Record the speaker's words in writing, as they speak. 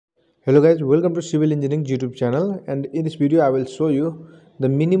Hello guys, welcome to Civil Engineering YouTube channel, and in this video I will show you the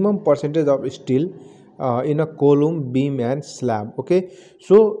minimum percentage of steel in a column, beam and slab. Okay,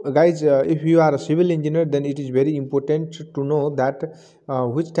 so guys, if you are a civil engineer, then it is very important to know that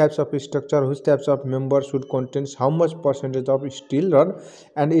which types of structure, which types of member should contain how much percentage of steel rod,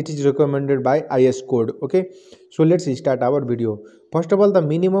 and it is recommended by IS code. Okay, so let's start our video. First of all, the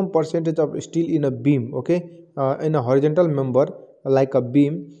minimum percentage of steel in a beam, okay, in a horizontal member like a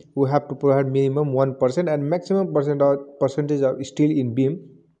beam, we have to provide minimum 1%, and maximum percentage of steel in beam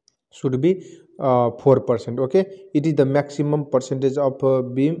should be 4%. Okay, it is the maximum percentage of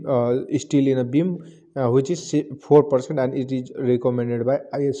beam steel in a beam, which is 4%, and it is recommended by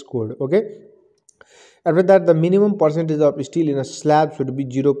IS code. Okay, after that, the minimum percentage of steel in a slab should be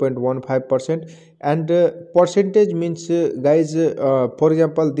 0.15%, and percentage means guys, for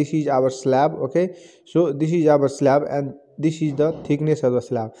example, this is our slab. Okay, so this is our slab and this is the thickness of the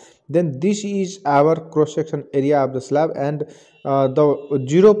slab. Then this is our cross section area of the slab, and the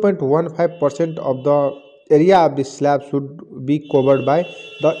 0.15% of the area of the slab should be covered by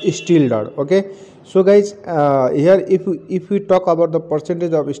the steel rod. Okay, so guys, here if we talk about the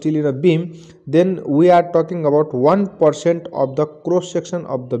percentage of steel in a beam, then we are talking about 1% of the cross section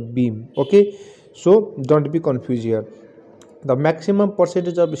of the beam. Okay, so don't be confused here. The maximum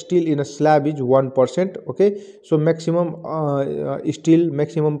percentage of steel in a slab is 1%. Okay, so maximum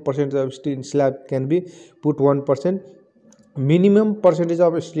maximum percentage of steel in slab can be put 1%. Minimum percentage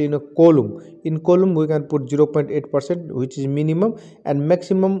of steel in a column we can put 0.8%, which is minimum, and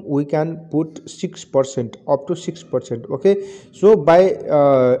maximum we can put 6%, up to 6%. Okay, so by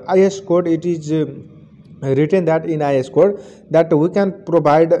IS code it is written that in IS code that we can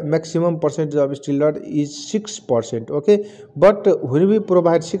provide maximum percentage of steel rod is 6%. Okay, but when we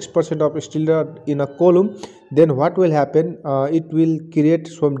provide 6% of steel rod in a column, then what will happen, it will create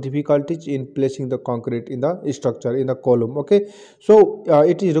some difficulties in placing the concrete in the structure in the column. Okay, so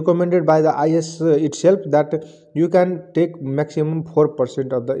it is recommended by the IS itself that you can take maximum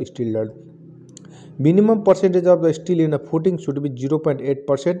 4% of the steel rod. Minimum percentage of the steel in a footing should be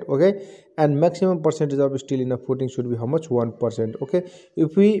 0.8%. Okay, and maximum percentage of steel in a footing should be how much? 1%. Okay,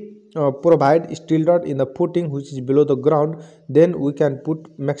 if we provide steel rod in the footing which is below the ground, then we can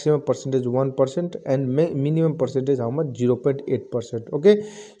put maximum percentage 1% and minimum percentage how much? 0.8%. Okay,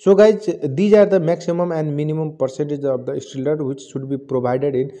 so guys, these are the maximum and minimum percentage of the steel rod which should be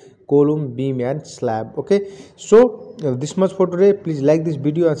provided in column, beam and slab. Okay, so this much for today. Please like this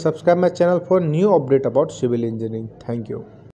video and subscribe my channel for new update about civil engineering. Thank you.